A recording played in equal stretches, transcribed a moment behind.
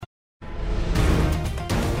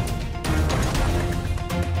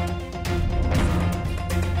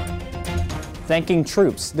Thanking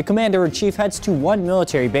troops, the commander-in-chief heads to one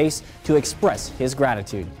military base to express his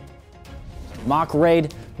gratitude. Mock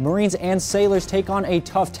raid, Marines and sailors take on a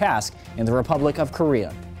tough task in the Republic of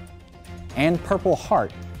Korea. And Purple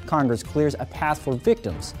Heart, Congress clears a path for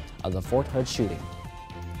victims of the Fort Hood shooting.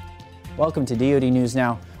 Welcome to DoD News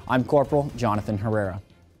Now. I'm Corporal Jonathan Herrera.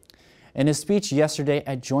 In his speech yesterday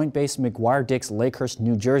at Joint Base McGuire-Dix, Lakehurst,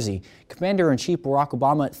 New Jersey, Commander-in-Chief Barack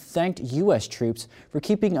Obama thanked U.S. troops for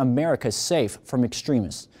keeping America safe from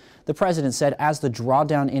extremists. The president said as the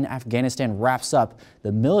drawdown in Afghanistan wraps up,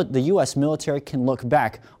 the U.S. military can look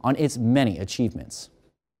back on its many achievements.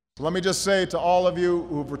 Let me just say to all of you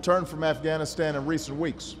who've returned from Afghanistan in recent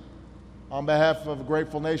weeks, on behalf of a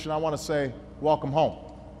grateful nation, I want to say welcome home.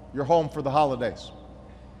 You're home for the holidays,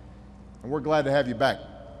 and we're glad to have you back.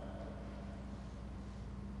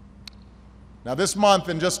 Now, this month,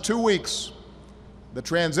 in just 2 weeks, the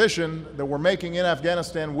transition that we're making in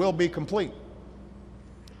Afghanistan will be complete.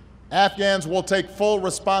 Afghans will take full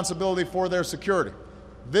responsibility for their security.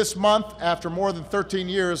 This month, after more than 13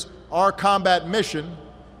 years, our combat mission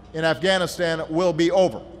in Afghanistan will be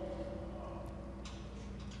over.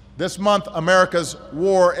 This month, America's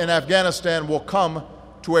war in Afghanistan will come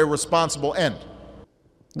to a responsible end.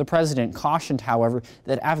 The president cautioned, however,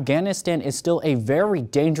 that Afghanistan is still a very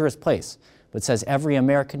dangerous place, but says every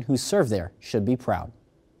American who served there should be proud.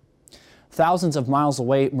 Thousands of miles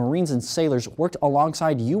away, Marines and sailors worked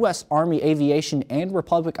alongside U.S. Army Aviation and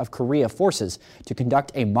Republic of Korea forces to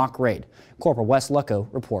conduct a mock raid. Corporal Wes Lucko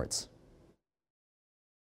reports.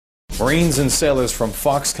 Marines and sailors from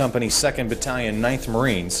Fox Company 2nd Battalion 9th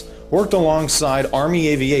Marines worked alongside Army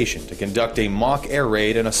Aviation to conduct a mock air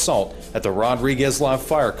raid and assault at the Rodriguez Live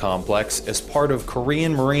Fire Complex as part of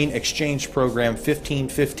Korean Marine Exchange Program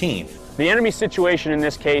 1515. The enemy situation in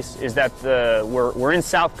this case is that we're in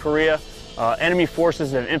South Korea. Enemy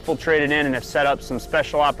forces have infiltrated in and have set up some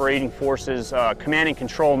special operating forces, command and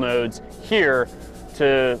control nodes here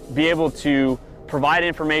to be able to provide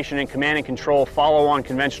information and command and control follow on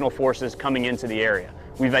conventional forces coming into the area.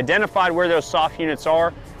 We've identified where those soft units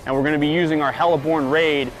are, and we're going to be using our heliborne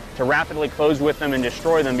raid to rapidly close with them and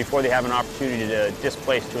destroy them before they have an opportunity to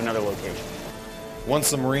displace to another location.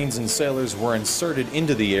 Once the Marines and sailors were inserted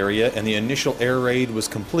into the area and the initial air raid was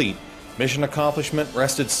complete, mission accomplishment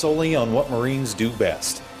rested solely on what Marines do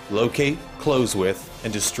best: locate, close with,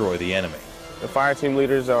 and destroy the enemy. The fire team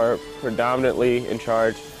leaders are predominantly in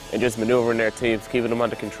charge and just maneuvering their teams, keeping them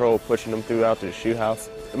under control, pushing them throughout to the shoot house.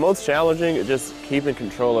 The most challenging is just keeping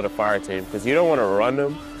control of the fire team, because you don't want to run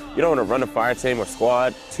them. You don't want to run a fire team or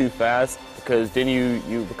squad too fast, because then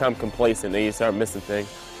you become complacent and you start missing things.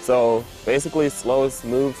 So basically, slow as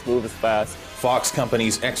smooth as fast. Fox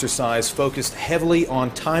Company's exercise focused heavily on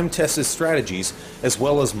time-tested strategies as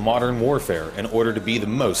well as modern warfare in order to be the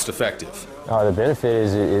most effective. The benefit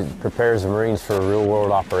is it prepares the Marines for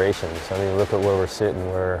real-world operations. I mean, look at where we're sitting.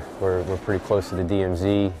 We're pretty close to the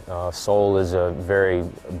DMZ. Seoul is a very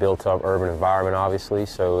built-up urban environment, obviously,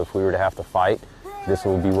 so if we were to have to fight, this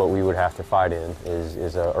would be what we would have to fight in,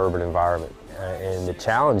 is an urban environment. And the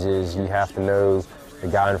challenge is you have to know the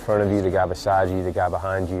guy in front of you, the guy beside you, the guy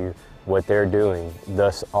behind you, what they're doing,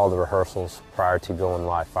 thus all the rehearsals prior to going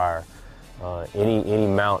live fire. Any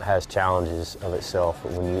mount has challenges of itself,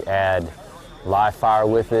 but when you add live fire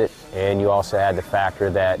with it, and you also add the factor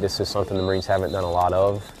that this is something the Marines haven't done a lot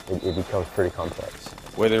of, it becomes pretty complex.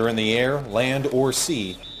 Whether in the air, land, or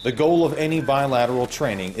sea, the goal of any bilateral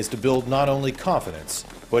training is to build not only confidence,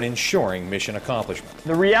 but ensuring mission accomplishment.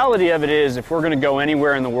 The reality of it is, if we're going to go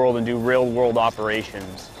anywhere in the world and do real-world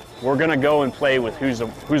operations, we're going to go and play with who's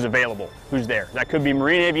available, who's there. That could be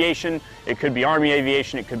Marine Aviation, it could be Army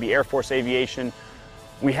Aviation, it could be Air Force Aviation.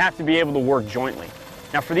 We have to be able to work jointly.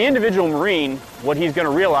 Now, for the individual Marine, what he's going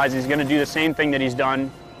to realize is he's going to do the same thing that he's done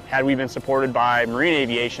had we been supported by Marine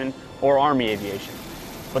Aviation or Army Aviation.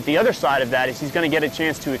 But the other side of that is he's going to get a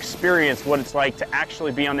chance to experience what it's like to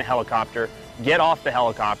actually be on the helicopter, get off the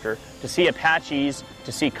helicopter, to see Apaches,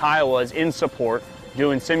 to see Kiowas in support,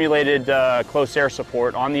 doing simulated close air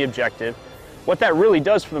support on the objective. What that really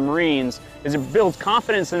does for the Marines is it builds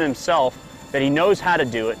confidence in himself that he knows how to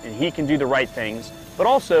do it and he can do the right things, but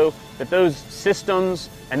also that those systems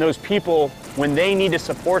and those people, when they need to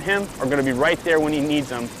support him, are going to be right there when he needs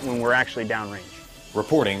them when we're actually downrange.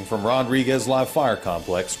 Reporting from Rodriguez Live Fire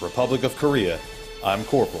Complex, Republic of Korea, I'm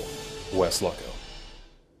Corporal Wes Lucko.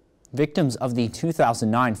 Victims of the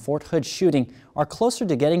 2009 Fort Hood shooting are closer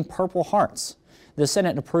to getting Purple Hearts. The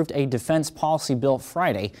Senate approved a defense policy bill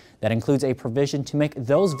Friday that includes a provision to make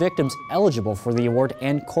those victims eligible for the award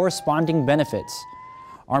and corresponding benefits.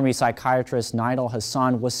 Army psychiatrist Nidal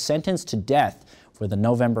Hassan was sentenced to death for the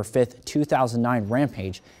November 5, 2009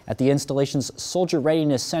 rampage at the installation's Soldier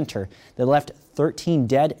Readiness Center that left 13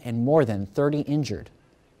 dead and more than 30 injured.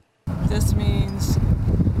 This means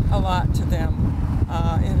a lot to them.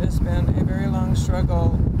 It has been a very long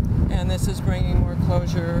struggle, and this is bringing more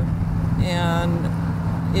closure,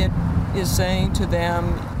 and it is saying to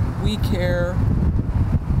them, we care,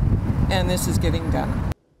 and this is getting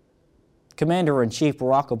done. Commander-in-Chief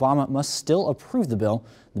Barack Obama must still approve the bill.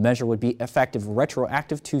 The measure would be effective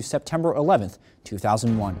retroactive to September 11,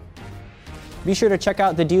 2001. Be sure to check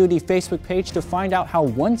out the DoD Facebook page to find out how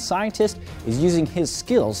one scientist is using his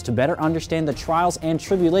skills to better understand the trials and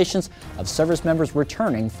tribulations of service members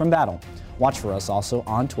returning from battle. Watch for us also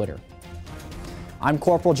on Twitter. I'm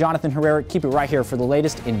Corporal Jonathan Herrera. Keep it right here for the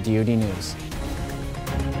latest in DoD News.